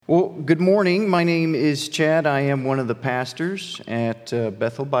Well, good morning. My name is Chad. I am one of the pastors at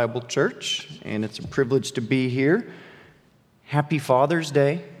Bethel Bible Church, and it's a privilege to be here. Happy Father's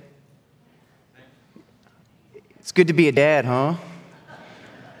Day. It's good to be a dad, huh?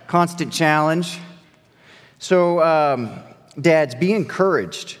 Constant challenge. So, dads, be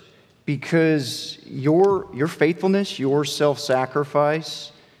encouraged because your faithfulness, your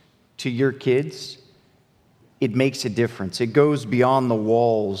self-sacrifice to your kids, it makes a difference. It goes beyond the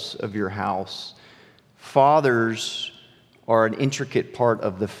walls of your house. Fathers are an intricate part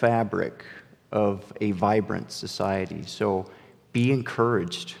of the fabric of a vibrant society. So be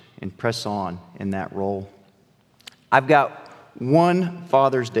encouraged and press on in that role. I've got one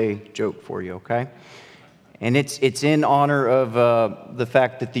Father's Day joke for you, okay? And it's in honor of the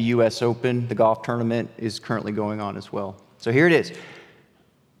fact that the U.S. Open, the golf tournament, is currently going on as well. So here it is.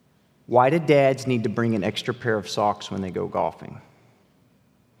 Why do dads need to bring an extra pair of socks when they go golfing?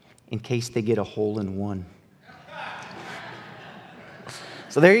 In case they get a hole in one.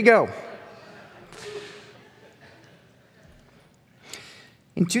 So there you go.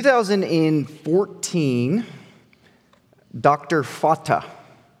 In 2014, Dr. Fatah,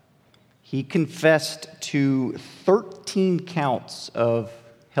 he confessed to 13 counts of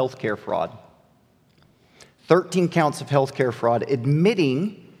healthcare fraud. 13 counts of healthcare fraud,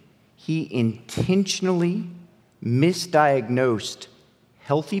 admitting he intentionally misdiagnosed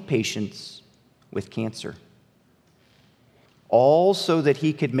healthy patients with cancer, all so that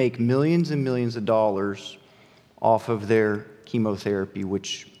he could make millions and millions of dollars off of their chemotherapy,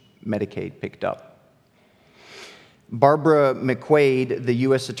 which Medicaid picked up. Barbara McQuaid, the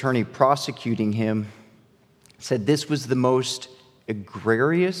U.S. attorney prosecuting him, said this was the most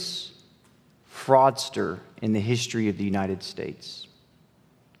egregious fraudster in the history of the United States.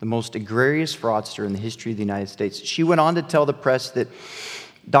 The most egregious fraudster in the history of the United States. She went on to tell the press that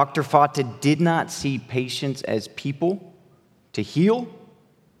Dr. Fatah did not see patients as people to heal,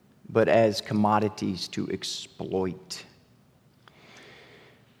 but as commodities to exploit.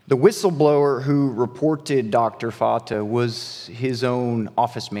 The whistleblower who reported Dr. Fatah was his own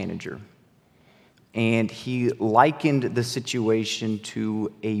office manager, and he likened the situation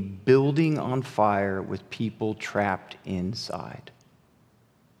to a building on fire with people trapped inside.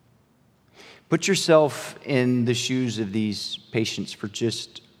 Put yourself in the shoes of these patients for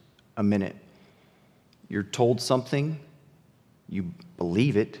just a minute. You're told something, you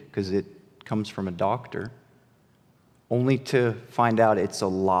believe it because it comes from a doctor, only to find out it's a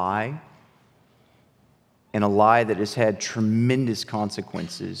lie, and a lie that has had tremendous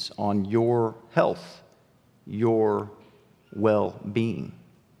consequences on your health, your well-being.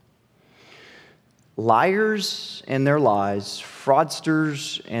 Liars and their lies,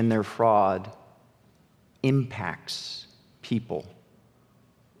 fraudsters and their fraud impacts people.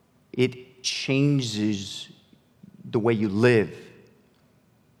 It changes the way you live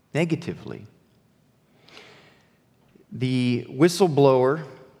negatively. The whistleblower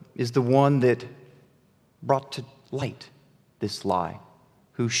is the one that brought to light this lie,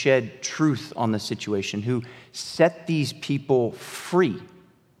 who shed truth on the situation, who set these people free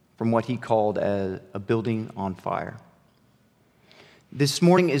from what he called a building on fire. This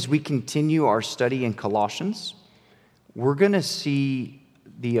morning, as we continue our study in Colossians, we're going to see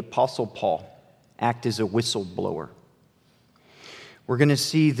the Apostle Paul act as a whistleblower. We're going to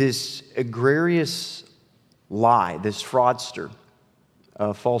see this egregious lie, this fraudster,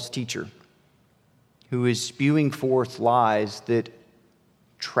 a false teacher, who is spewing forth lies that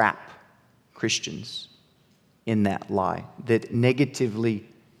trap Christians in that lie, that negatively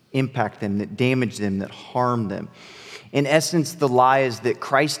impact them, that damage them, that harm them. In essence, the lie is that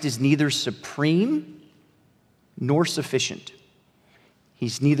Christ is neither supreme nor sufficient.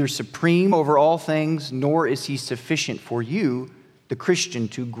 He's neither supreme over all things, nor is he sufficient for you, the Christian,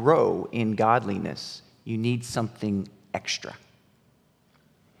 to grow in godliness. You need something extra.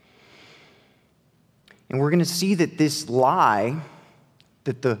 And we're going to see that this lie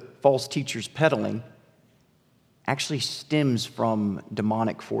that the false teacher's peddling actually stems from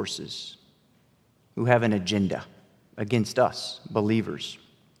demonic forces who have an agenda against us, believers.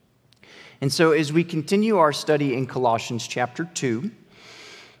 And so as we continue our study in Colossians chapter 2,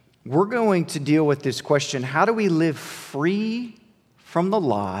 we're going to deal with this question: how do we live free from the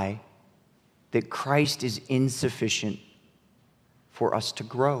lie that Christ is insufficient for us to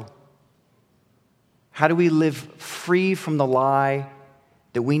grow? How do we live free from the lie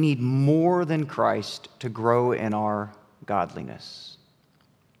that we need more than Christ to grow in our godliness?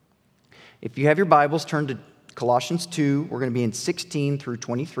 If you have your Bibles, turn to Colossians 2. We're going to be in 16 through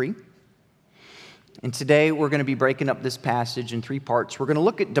 23. And today we're going to be breaking up this passage in 3 parts. We're going to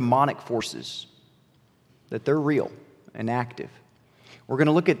look at demonic forces, that they're real and active. We're going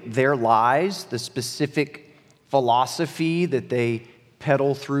to look at their lies, the specific philosophy that they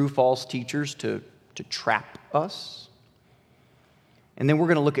peddle through false teachers to trap us. And then we're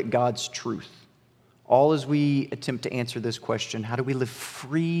going to look at God's truth, all as we attempt to answer this question: how do we live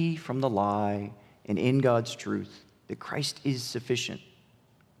free from the lie and in God's truth that Christ is sufficient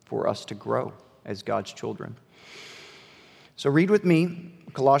for us to grow as God's children? So read with me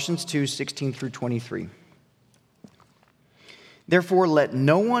Colossians 2:16 through 23. Therefore, let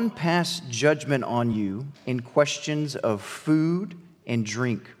no one pass judgment on you in questions of food and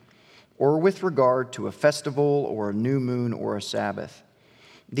drink, or with regard to a festival or a new moon or a Sabbath.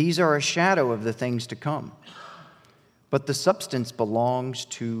 These are a shadow of the things to come, but the substance belongs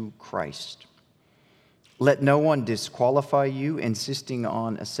to Christ. Let no one disqualify you, insisting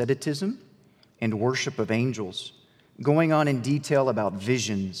on asceticism and worship of angels, going on in detail about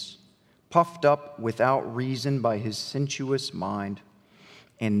visions, puffed up without reason by his sensuous mind,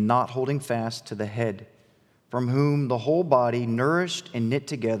 and not holding fast to the head, from whom the whole body, nourished and knit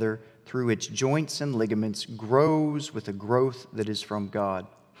together through its joints and ligaments, grows with a growth that is from God.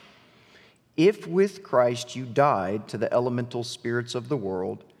 If with Christ you died to the elemental spirits of the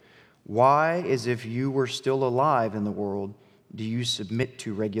world, why, as if you were still alive in the world, do you submit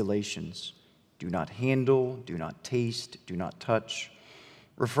to regulations? Do not handle, do not taste, do not touch,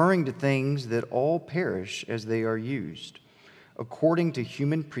 referring to things that all perish as they are used, according to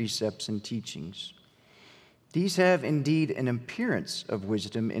human precepts and teachings. These have indeed an appearance of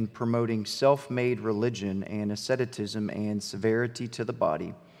wisdom in promoting self-made religion and asceticism and severity to the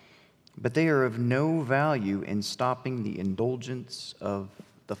body, but they are of no value in stopping the indulgence of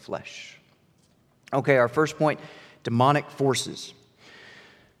the flesh. Okay, our first point, demonic forces.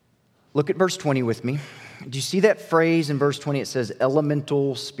 Look at verse 20 with me. Do you see that phrase in verse 20? It says,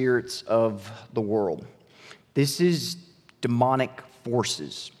 elemental spirits of the world. This is demonic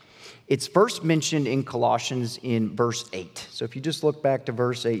forces. It's first mentioned in Colossians in verse 8. So if you just look back to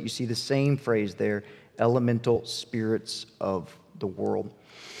verse 8, you see the same phrase there, elemental spirits of the world.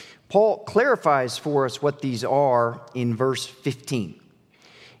 Paul clarifies for us what these are in verse 15.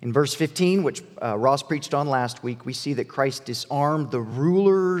 In verse 15, which Ross preached on last week, we see that Christ disarmed the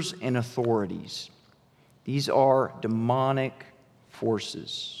rulers and authorities. These are demonic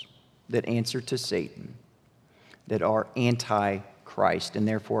forces that answer to Satan, that are anti-Christ and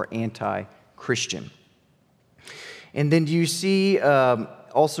therefore anti-Christian. And then do you see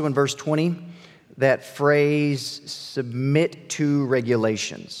also in verse 20 that phrase, submit to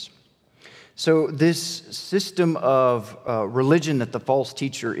regulations? So this system of religion that the false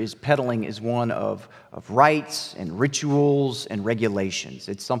teacher is peddling is one of rites and rituals and regulations.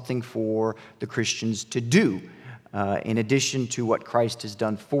 It's something for the Christians to do in addition to what Christ has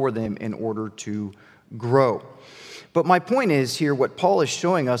done for them in order to grow. But my point is here, what Paul is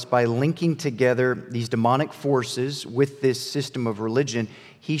showing us by linking together these demonic forces with this system of religion,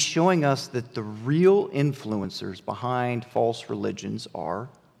 he's showing us that the real influencers behind false religions are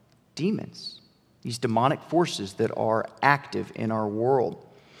demons, these demonic forces that are active in our world.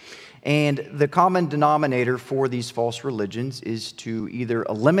 And the common denominator for these false religions is to either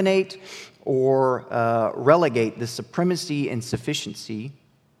eliminate or relegate the supremacy and sufficiency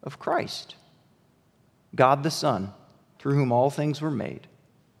of Christ, God the Son, through whom all things were made,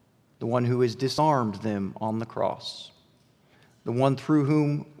 the one who has disarmed them on the cross, the one through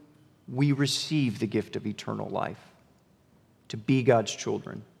whom we receive the gift of eternal life, to be God's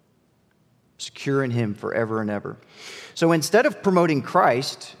children, secure in Him forever and ever. So instead of promoting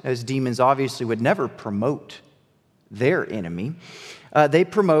Christ, as demons obviously would never promote their enemy, they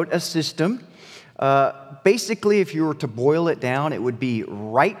promote a system. Basically, if you were to boil it down, it would be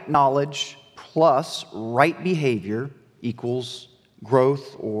right knowledge plus right behavior equals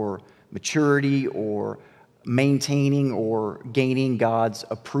growth or maturity or maintaining or gaining God's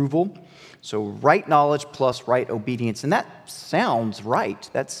approval. So right knowledge plus right obedience. And that sounds right.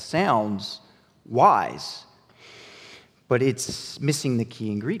 That sounds wise. But it's missing the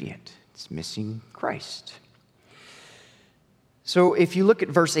key ingredient. It's missing Christ. So if you look at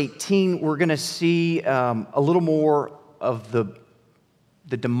verse 18, we're going to see a little more of the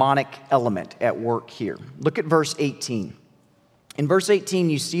demonic element at work here. Look at verse 18. In verse 18,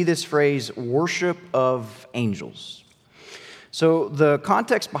 you see this phrase, worship of angels. So the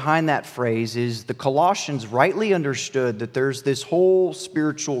context behind that phrase is the Colossians rightly understood that there's this whole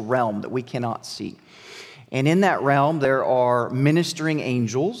spiritual realm that we cannot see. And in that realm, there are ministering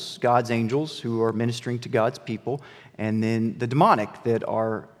angels, God's angels, who are ministering to God's people. and then the demonic that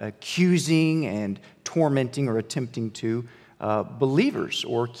are accusing and tormenting or attempting to believers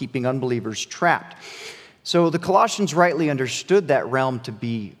or keeping unbelievers trapped. So the Colossians rightly understood that realm to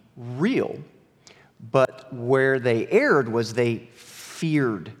be real, but where they erred was they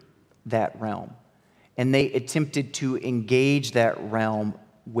feared that realm, and they attempted to engage that realm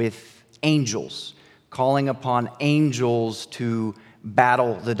with angels, calling upon angels to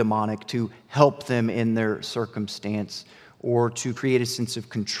battle the demonic, to help them in their circumstance, or to create a sense of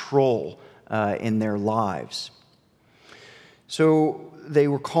control in their lives. So they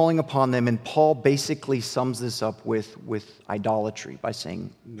were calling upon them, and Paul basically sums this up with idolatry by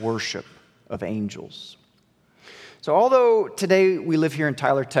saying worship of angels. So although today we live here in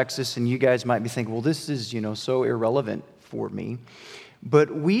Tyler, Texas, and you guys might be thinking, well, this is, so irrelevant for me,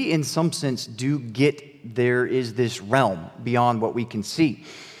 but we in some sense do get there is this realm beyond what we can see.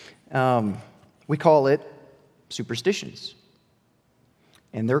 We call it superstitions,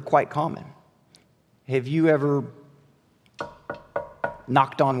 and they're quite common. Have you ever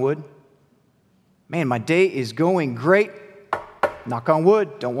knocked on wood? Man, my day is going great. Knock on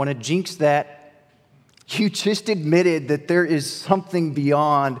wood. Don't want to jinx that. You just admitted that there is something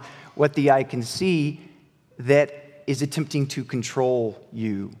beyond what the eye can see that is attempting to control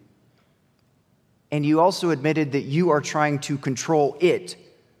you. And you also admitted that you are trying to control it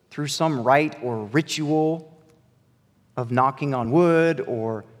through some rite or ritual of knocking on wood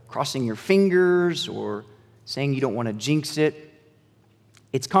or crossing your fingers or saying you don't want to jinx it.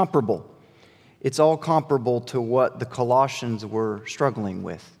 It's comparable. It's all comparable to what the Colossians were struggling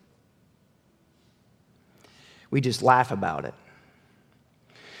with. We just laugh about it.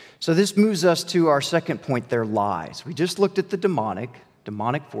 So this moves us to our second point, their lies. We just looked at the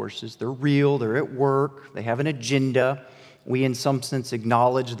demonic forces. They're real, they're at work, they have an agenda. We in some sense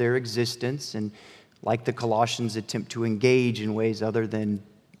acknowledge their existence and, like the Colossians, attempt to engage in ways other than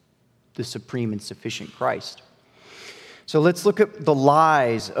the supreme and sufficient Christ. So let's look at the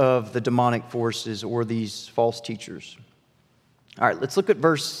lies of the demonic forces or these false teachers. All right, let's look at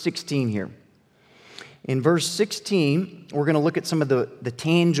verse 16 here. In verse 16, we're going to look at some of the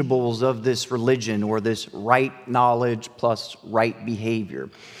tangibles of this religion or this right knowledge plus right behavior.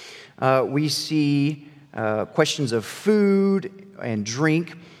 We see questions of food and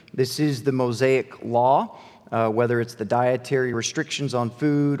drink. This is the Mosaic law, whether it's the dietary restrictions on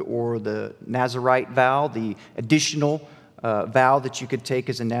food or the Nazirite vow, the additional vow that you could take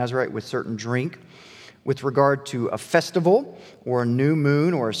as a Nazirite with certain drink. With regard to a festival or a new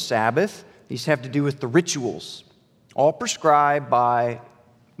moon or a Sabbath, these have to do with the rituals, all prescribed by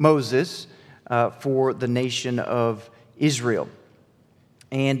Moses for the nation of Israel.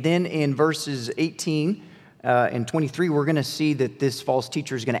 And then in verses 18 and 23, we're going to see that this false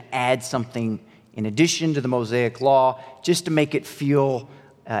teacher is going to add something in addition to the Mosaic law just to make it feel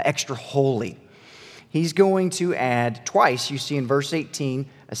extra holy. He's going to add twice, you see in verse 18,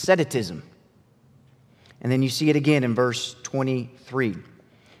 asceticism. And then you see it again in verse 23.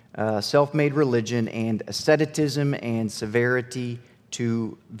 Self-made religion and asceticism and severity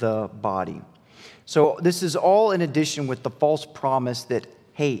to the body. So this is all in addition with the false promise that,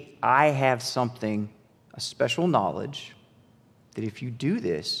 hey, I have something, a special knowledge, that if you do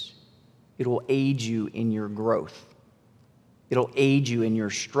this, it will aid you in your growth. It'll aid you in your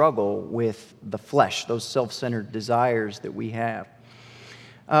struggle with the flesh, those self-centered desires that we have.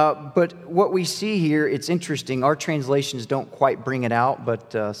 But what we see here, it's interesting. Our translations don't quite bring it out,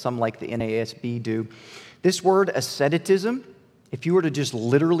 but some like the NASB do. This word asceticism, if you were to just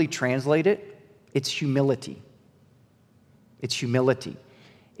literally translate it, it's humility. It's humility.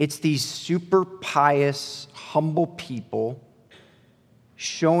 It's these super pious, humble people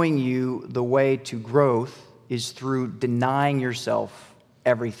showing you the way to growth is through denying yourself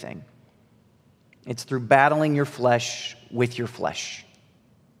everything. It's through battling your flesh with your flesh.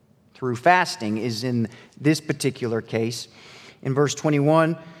 Through fasting is in this particular case. In verse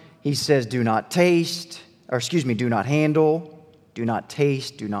 21, he says, do not handle, do not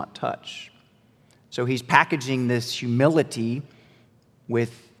taste, do not touch. So he's packaging this humility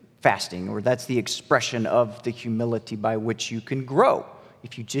with fasting, or that's the expression of the humility by which you can grow.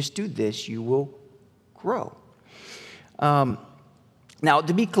 If you just do this, you will grow. Now,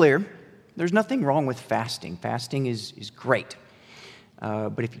 to be clear, there's nothing wrong with fasting. Fasting is great.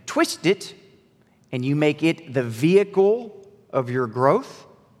 But if you twist it and you make it the vehicle of your growth,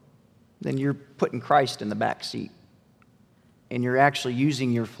 then you're putting Christ in the back seat. And you're actually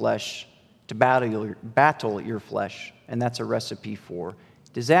using your flesh to battle your flesh. And that's a recipe for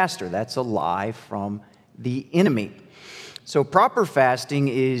disaster. That's a lie from the enemy. So proper fasting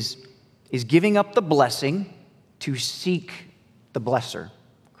is giving up the blessing to seek the blesser,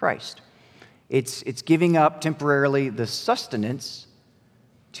 Christ. It's giving up temporarily the sustenance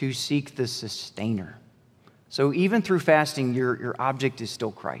to seek the sustainer. So even through fasting, your object is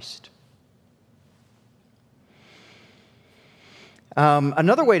still Christ.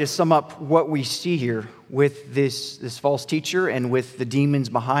 Another way to sum up what we see here with this false teacher and with the demons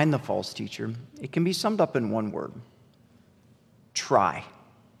behind the false teacher, it can be summed up in one word: try.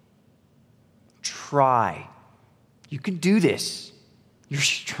 Try. You can do this. You're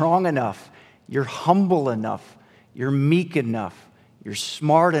strong enough. You're humble enough. You're meek enough. You're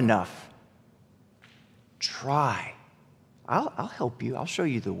smart enough. Try. I'll help you. I'll show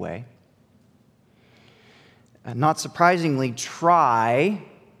you the way. Not surprisingly, try,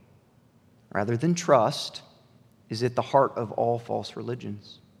 rather than trust, is at the heart of all false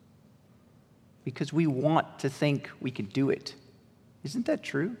religions. Because we want to think we can do it. Isn't that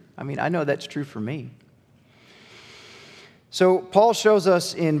true? I mean, I know that's true for me. So Paul shows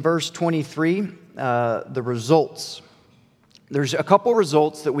us in verse 23 the results. There's a couple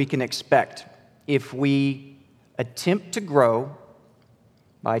results that we can expect if we attempt to grow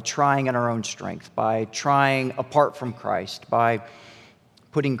by trying in our own strength, by trying apart from Christ, by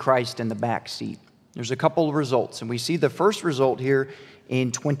putting Christ in the back seat. There's a couple of results, and we see the first result here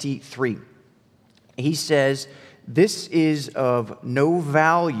in 23. He says, this is of no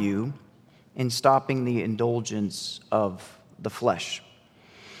value in stopping the indulgence of the flesh.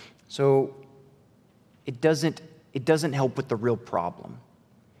 So it doesn't help with the real problem.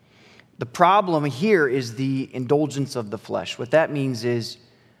 The problem here is the indulgence of the flesh. What that means is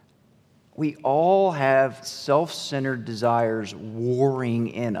we all have self-centered desires warring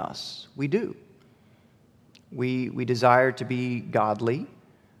in us. We do. We desire to be godly,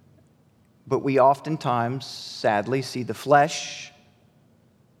 but we oftentimes, sadly, see the flesh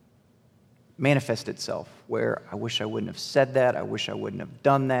manifest itself, where I wish I wouldn't have said that, I wish I wouldn't have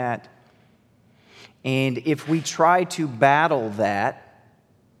done that. And if we try to battle that,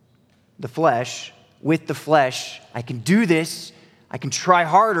 the flesh, with the flesh, I can do this, I can try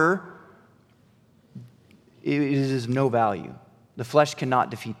harder, it is of no value. The flesh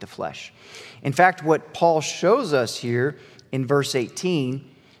cannot defeat the flesh. In fact, what Paul shows us here in verse 18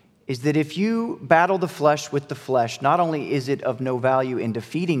 is that if you battle the flesh with the flesh, not only is it of no value in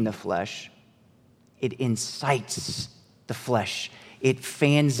defeating the flesh, it incites the flesh. It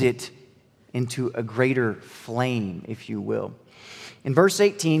fans it into a greater flame, if you will. In verse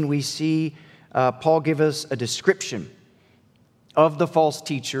 18, we see Paul give us a description of the false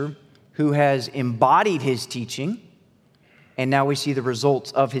teacher who has embodied his teaching, and now we see the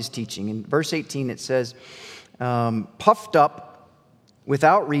results of his teaching. In verse 18, it says, puffed up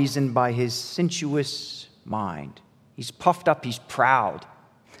without reason by his sensuous mind. He's puffed up, he's proud.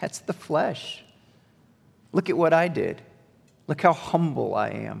 That's the flesh. Look at what I did. Look how humble I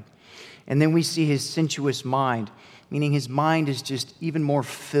am. And then we see his sensuous mind, meaning his mind is just even more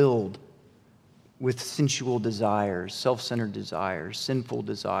filled with sensual desires, self-centered desires, sinful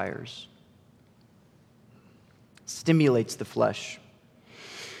desires. Stimulates the flesh.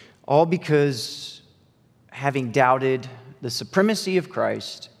 All because having doubted the supremacy of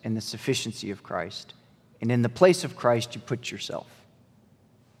Christ and the sufficiency of Christ, and in the place of Christ, you put yourself.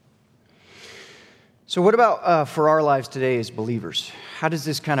 So what about for our lives today as believers? How does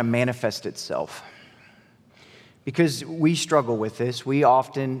this kind of manifest itself? Because we struggle with this. We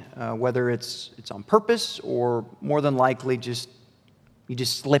often, whether it's on purpose or more than likely you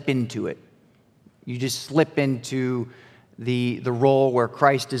just slip into it. You just slip into the role where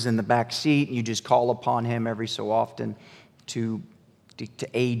Christ is in the back seat, and you just call upon him every so often to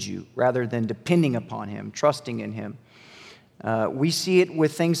aid you, rather than depending upon him, trusting in him. We see it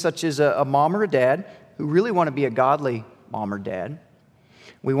with things such as a mom or a dad who really want to be a godly mom or dad.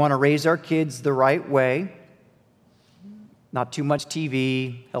 We want to raise our kids the right way. Not too much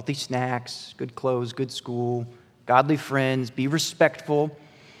TV, healthy snacks, good clothes, good school, godly friends, be respectful.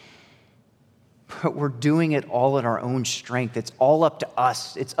 But we're doing it all in our own strength. It's all up to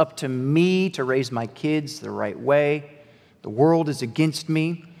us. It's up to me to raise my kids the right way. The world is against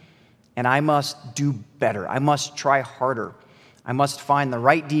me, and I must do better. I must try harder. I must find the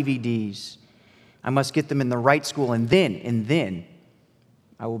right DVDs. I must get them in the right school, and then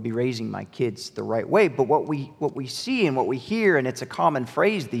I will be raising my kids the right way. But what we see and what we hear, and it's a common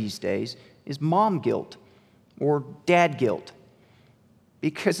phrase these days, is mom guilt or dad guilt.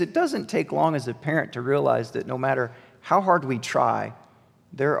 Because it doesn't take long as a parent to realize that no matter how hard we try,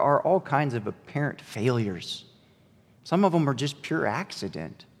 there are all kinds of apparent failures. Some of them are just pure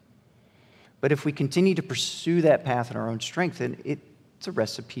accident. But if we continue to pursue that path in our own strength, then it's a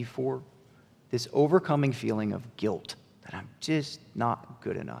recipe for this overcoming feeling of guilt that I'm just not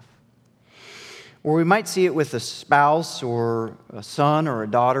good enough. Or we might see it with a spouse or a son or a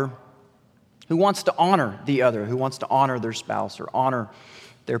daughter who wants to honor the other, who wants to honor their spouse or honor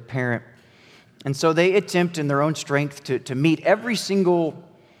their parent. And so they attempt in their own strength to meet every single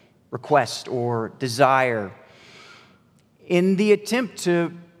request or desire in the attempt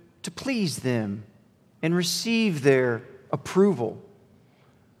to please them and receive their approval.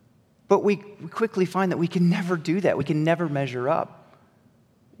 But we quickly find that we can never do that. We can never measure up.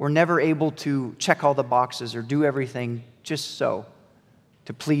 We're never able to check all the boxes or do everything just so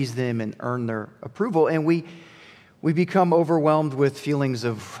to please them and earn their approval. And we become overwhelmed with feelings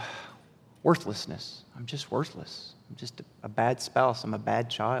of worthlessness. I'm just worthless. I'm just a bad spouse. I'm a bad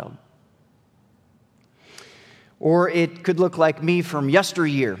child. Or it could look like me from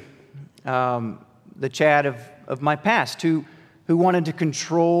yesteryear, the Chad of my past, who wanted to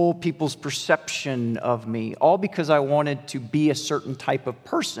control people's perception of me, all because I wanted to be a certain type of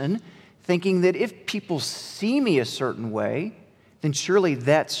person, thinking that if people see me a certain way, then surely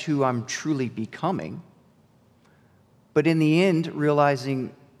that's who I'm truly becoming. But in the end,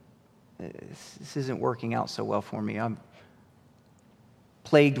 realizing this isn't working out so well for me. I'm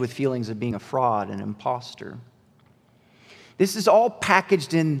plagued with feelings of being a fraud, an imposter. This is all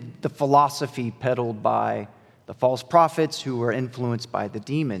packaged in the philosophy peddled by the false prophets who are influenced by the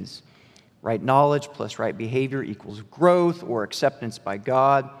demons. Right knowledge plus right behavior equals growth or acceptance by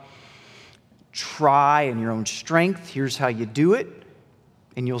God. Try in your own strength. Here's how you do it,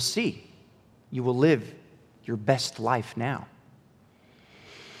 and you'll see. You will live your best life now.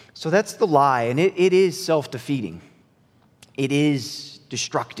 So that's the lie, and it is self-defeating. It is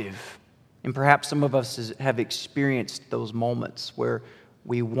destructive. And perhaps some of us have experienced those moments where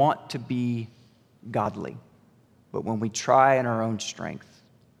we want to be godly, but when we try in our own strength,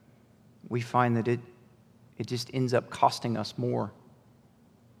 we find that it just ends up costing us more.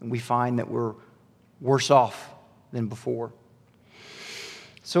 And we find that we're worse off than before.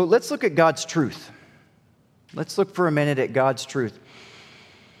 So let's look at God's truth. Let's look for a minute at God's truth.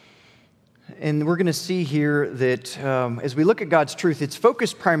 And we're going to see here that as we look at God's truth, it's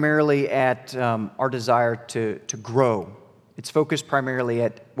focused primarily at our desire to grow. It's focused primarily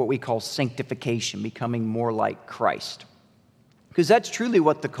at what we call sanctification, becoming more like Christ. Because that's truly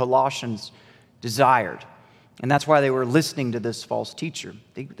what the Colossians desired. And that's why they were listening to this false teacher.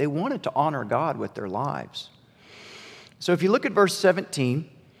 They wanted to honor God with their lives. So if you look at verse 17,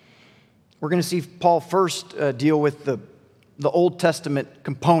 we're going to see Paul first deal with the Old Testament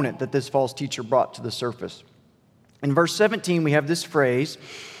component that this false teacher brought to the surface. In verse 17, we have this phrase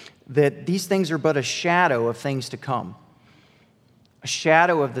that these things are but a shadow of things to come. A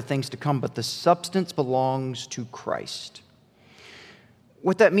shadow of the things to come, but the substance belongs to Christ.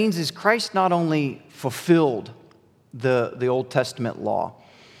 What that means is Christ not only fulfilled the Old Testament law,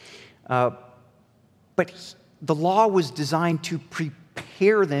 but the law was designed to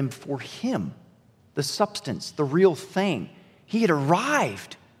prepare them for Him, the substance, the real thing. He had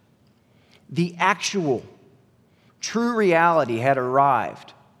arrived. The actual, true reality had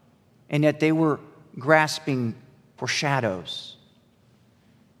arrived, and yet they were grasping for shadows,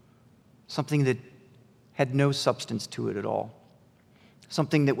 something that had no substance to it at all,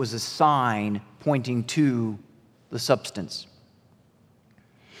 something that was a sign pointing to the substance.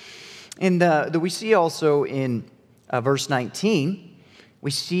 And we see also in verse 19,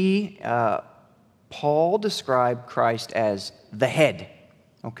 we see Paul described Christ as the head.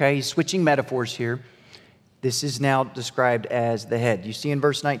 Okay, he's switching metaphors here. This is now described as the head. You see in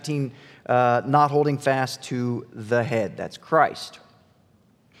verse 19, not holding fast to the head. That's Christ.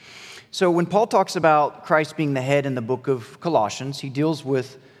 So when Paul talks about Christ being the head in the book of Colossians, he deals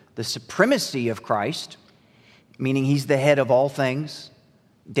with the supremacy of Christ, meaning he's the head of all things.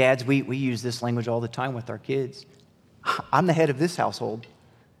 Dads, we use this language all the time with our kids. I'm the head of this household.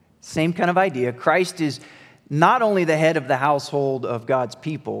 Same kind of idea. Christ is not only the head of the household of God's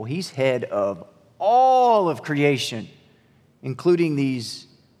people, he's head of all of creation, including these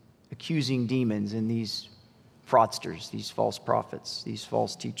accusing demons and these fraudsters, these false prophets, these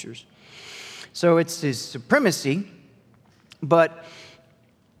false teachers. So it's his supremacy, but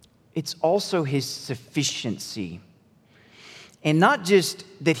it's also his sufficiency. And not just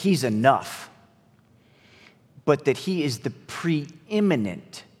that he's enough, but that he is the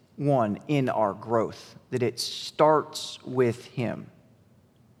preeminent one in our growth, that it starts with him,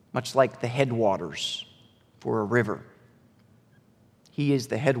 much like the headwaters for a river. He is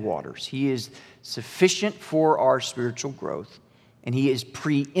the headwaters. He is sufficient for our spiritual growth, and he is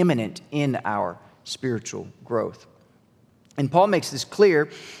preeminent in our spiritual growth. And Paul makes this clear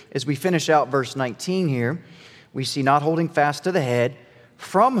as we finish out verse 19 here. We see not holding fast to the head,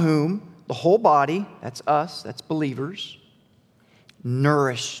 from whom the whole body, that's us, that's believers,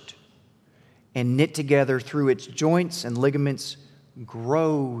 nourished and knit together through its joints and ligaments,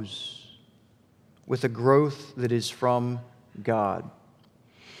 grows with a growth that is from God.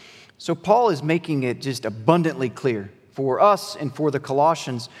 So Paul is making it just abundantly clear for us and for the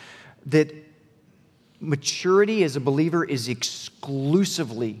Colossians that maturity as a believer is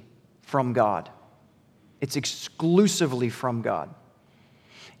exclusively from God. It's exclusively from God.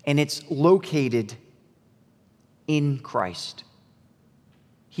 And it's located in Christ.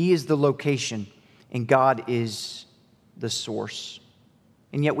 He is the location, and God is the source.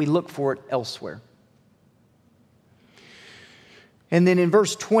 And yet we look for it elsewhere. And then in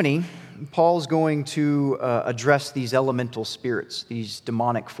verse 20, Paul's going to address these elemental spirits, these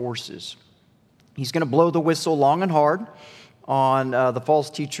demonic forces. He's going to blow the whistle long and hard on the false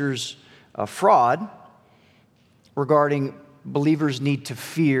teacher's fraud regarding believers' need to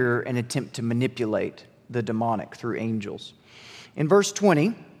fear and attempt to manipulate the demonic through angels. In verse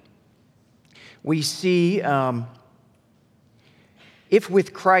 20, we see, if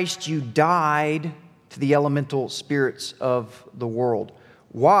with Christ you died to the elemental spirits of the world,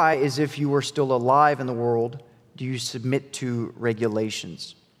 why, as if you were still alive in the world, do you submit to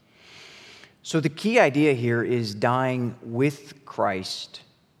regulations? So the key idea here is dying with Christ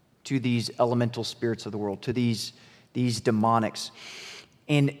to these elemental spirits of the world, to these demonics.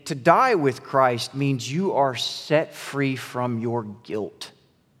 And to die with Christ means you are set free from your guilt.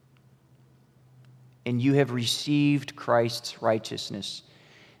 And you have received Christ's righteousness.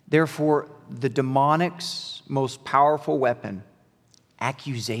 Therefore, the demonic's most powerful weapon,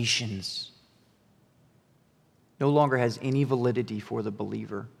 accusations, no longer has any validity for the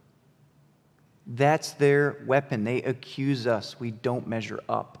believer. That's their weapon. They accuse us. We don't measure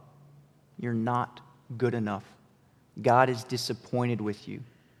up. You're not good enough. God is disappointed with you.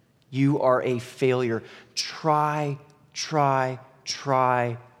 You are a failure. Try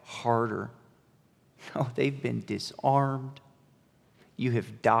harder. No, they've been disarmed. You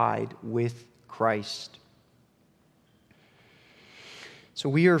have died with Christ. So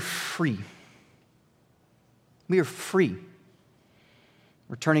we are free. We are free.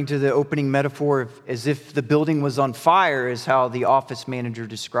 Returning to the opening metaphor, as if the building was on fire, is how the office manager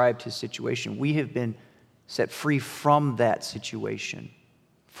described his situation. We have been set free from that situation,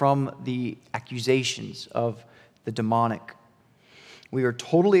 from the accusations of the demonic. We are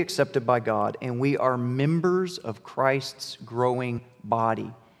totally accepted by God, and we are members of Christ's growing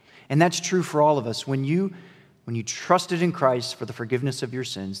body. And that's true for all of us. When you trusted in Christ for the forgiveness of your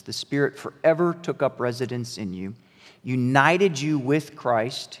sins, the Spirit forever took up residence in you, united you with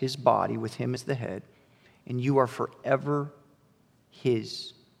Christ, his body, with him as the head, and you are forever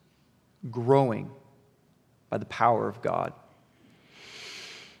his, growing by the power of God.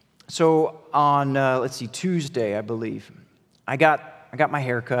 So on, Tuesday, I believe, I got my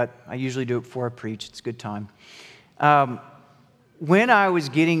hair cut. I usually do it before I preach. It's a good time. When I was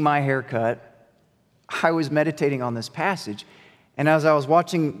getting my hair cut, I was meditating on this passage, and as I was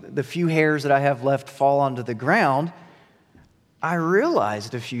watching the few hairs that I have left fall onto the ground, I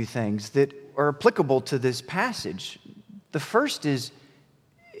realized a few things that are applicable to this passage. The first is,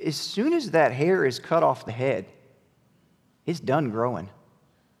 as soon as that hair is cut off the head, it's done growing.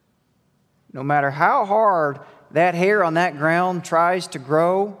 No matter how hard that hair on that ground tries to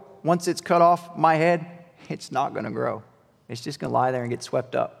grow, once it's cut off my head, it's not going to grow. It's just going to lie there and get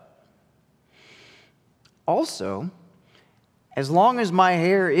swept up. Also, as long as my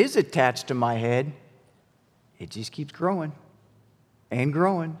hair is attached to my head, it just keeps growing and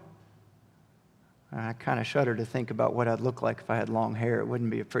growing. I kind of shudder to think about what I'd look like if I had long hair. It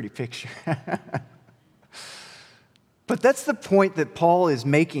wouldn't be a pretty picture. But that's the point that Paul is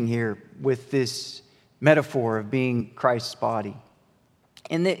making here with this metaphor of being Christ's body.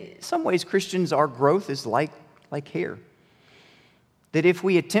 In some ways, Christians, our growth is like hair. That if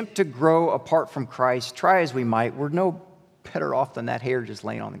we attempt to grow apart from Christ, try as we might, we're no better off than that hair just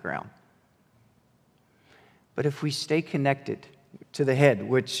laying on the ground. But if we stay connected to the head,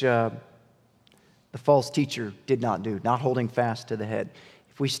 which the false teacher did not do, not holding fast to the head.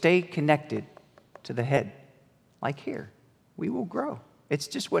 If we stay connected to the head, like hair, we will grow. It's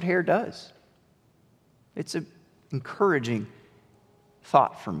just what hair does. It's an encouraging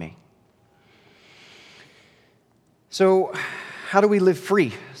thought for me. So, how do we live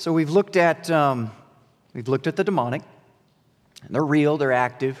free? So we've looked at the demonic. They're real. They're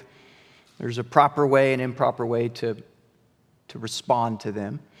active. There's a proper way and improper way to respond to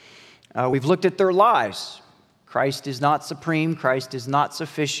them. We've looked at their lies. Christ is not supreme. Christ is not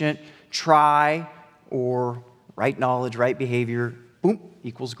sufficient. Try, or right knowledge, right behavior, boom,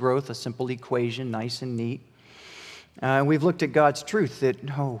 equals growth, a simple equation, nice and neat. We've looked at God's truth that,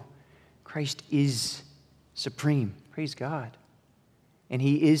 no, Christ is supreme. Praise God. And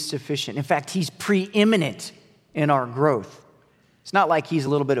He is sufficient. In fact, He's preeminent in our growth. It's not like He's a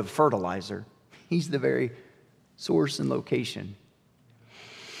little bit of fertilizer. He's the very source and location.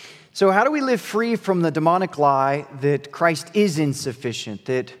 So how do we live free from the demonic lie that Christ is insufficient,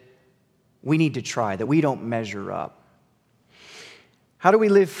 that we need to try, that we don't measure up? How do we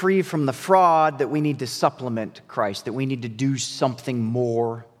live free from the fraud that we need to supplement Christ, that we need to do something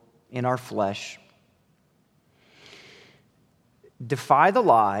more in our flesh? Defy the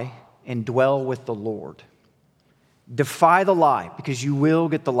lie and dwell with the Lord. Defy the lie, because you will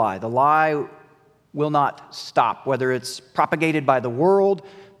get the lie. The lie will not stop, whether it's propagated by the world,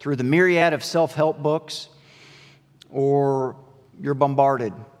 through the myriad of self-help books, or you're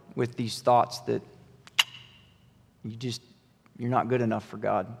bombarded with these thoughts that you're not good enough for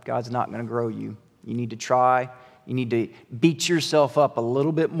God. God's not going to grow you. You need to try. You need to beat yourself up a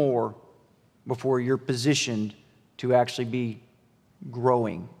little bit more before you're positioned to actually be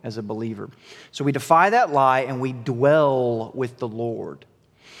growing as a believer. So we defy that lie and we dwell with the Lord.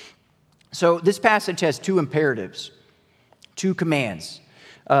 So this passage has two imperatives, two commands.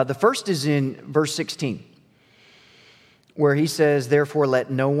 The first is in verse 16, where he says, "Therefore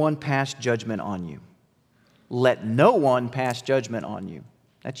let no one pass judgment on you." Let no one pass judgment on you.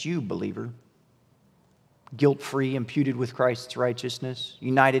 That's you, believer. Guilt-free, imputed with Christ's righteousness,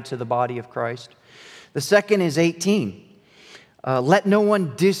 united to the body of Christ. The second is 18. Let no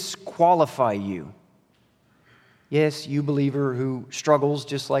one disqualify you. Yes, you, believer, who struggles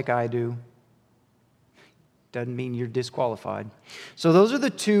just like I do. Doesn't mean you're disqualified. So those are the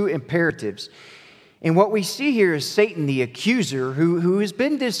two imperatives. And what we see here is Satan, the accuser, who has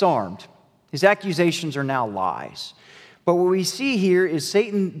been disarmed. His accusations are now lies. But what we see here is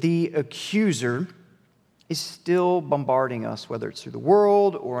Satan, the accuser, is still bombarding us, whether it's through the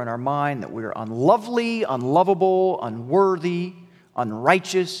world or in our mind, that we're unlovely, unlovable, unworthy,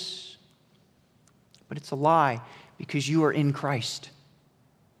 unrighteous. But it's a lie, because you are in Christ.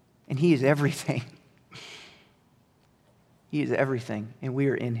 And He is everything. He is everything, and we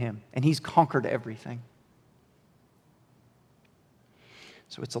are in Him. And He's conquered everything.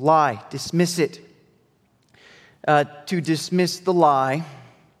 So it's a lie. Dismiss it. To dismiss the lie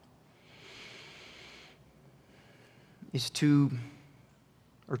is to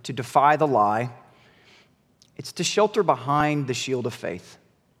defy the lie. It's to shelter behind the shield of faith.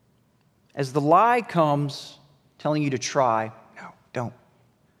 As the lie comes telling you to try, no, don't.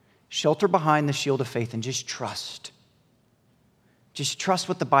 Shelter behind the shield of faith and just trust. Just trust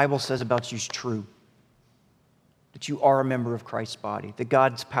what the Bible says about you is true. That you are a member of Christ's body. That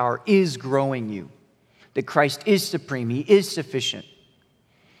God's power is growing you. That Christ is supreme. He is sufficient.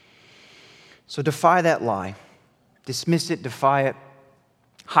 So defy that lie. Dismiss it, defy it.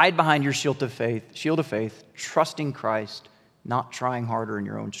 Hide behind your shield of faith, trusting Christ, not trying harder in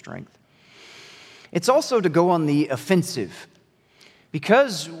your own strength. It's also to go on the offensive.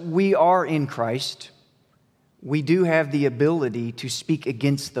 Because we are in Christ, we do have the ability to speak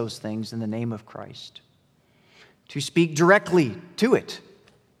against those things in the name of Christ. To speak directly to it.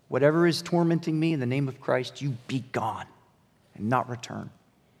 Whatever is tormenting me in the name of Christ, you be gone and not return.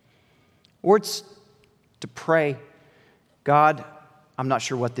 Or it's to pray, God, I'm not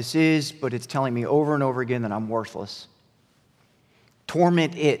sure what this is, but it's telling me over and over again that I'm worthless.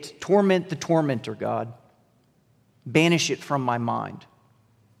 Torment it. Torment the tormentor, God. Banish it from my mind.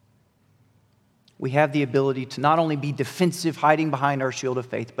 We have the ability to not only be defensive, hiding behind our shield of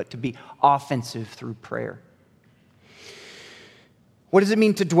faith, but to be offensive through prayer. What does it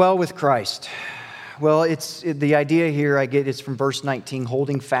mean to dwell with Christ? Well, the idea here I get is from verse 19,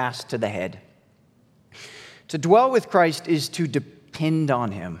 holding fast to the head. To dwell with Christ is to depend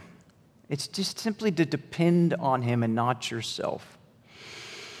on Him. It's just simply to depend on Him and not yourself.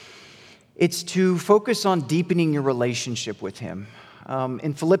 It's to focus on deepening your relationship with Him.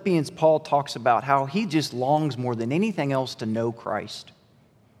 In Philippians, Paul talks about how he just longs more than anything else to know Christ.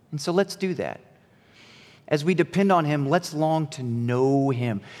 And so let's do that. As we depend on Him, let's long to know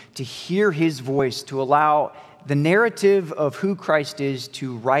Him, to hear His voice, to allow the narrative of who Christ is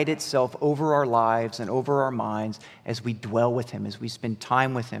to write itself over our lives and over our minds as we dwell with Him, as we spend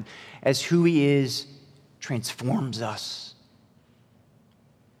time with Him, as who He is transforms us.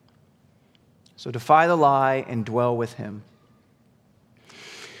 So defy the lie and dwell with Him.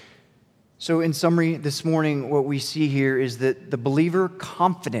 So in summary, this morning, what we see here is that the believer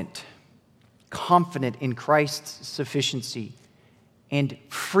confident confident in Christ's sufficiency, and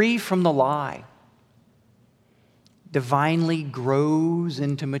free from the lie, divinely grows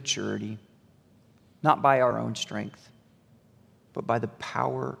into maturity, not by our own strength, but by the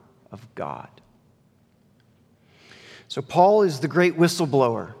power of God. So Paul is the great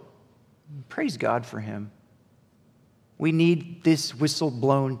whistleblower. Praise God for him. We need this whistle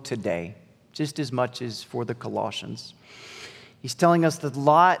blown today, just as much as for the Colossians. He's telling us that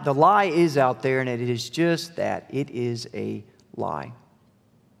the lie is out there, and it is just that. It is a lie.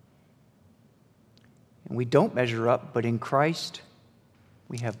 And we don't measure up, but in Christ,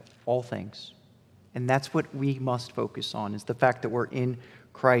 we have all things. And that's what we must focus on, is the fact that we're in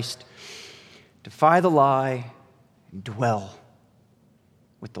Christ. Defy the lie and dwell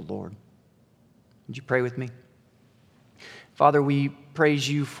with the Lord. Would you pray with me? Father, we praise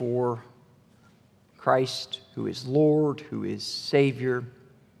you for Christ, who is Lord, who is Savior,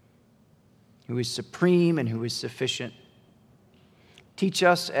 who is supreme and who is sufficient. Teach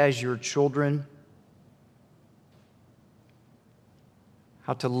us as your children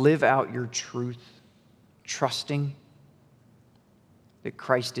how to live out your truth, trusting that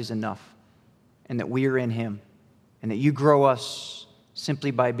Christ is enough and that we are in him and that you grow us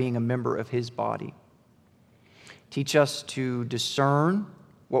simply by being a member of his body. Teach us to discern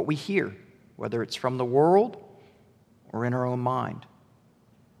what we hear, whether it's from the world or in our own mind.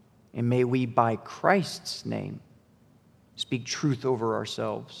 And may we, by Christ's name, speak truth over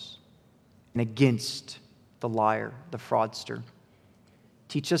ourselves and against the liar, the fraudster.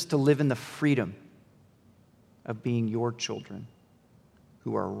 Teach us to live in the freedom of being your children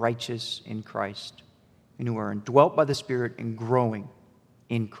who are righteous in Christ and who are indwelt by the Spirit and growing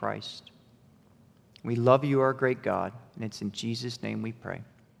in Christ. We love you, our great God, and it's in Jesus' name we pray.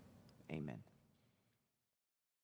 Amen.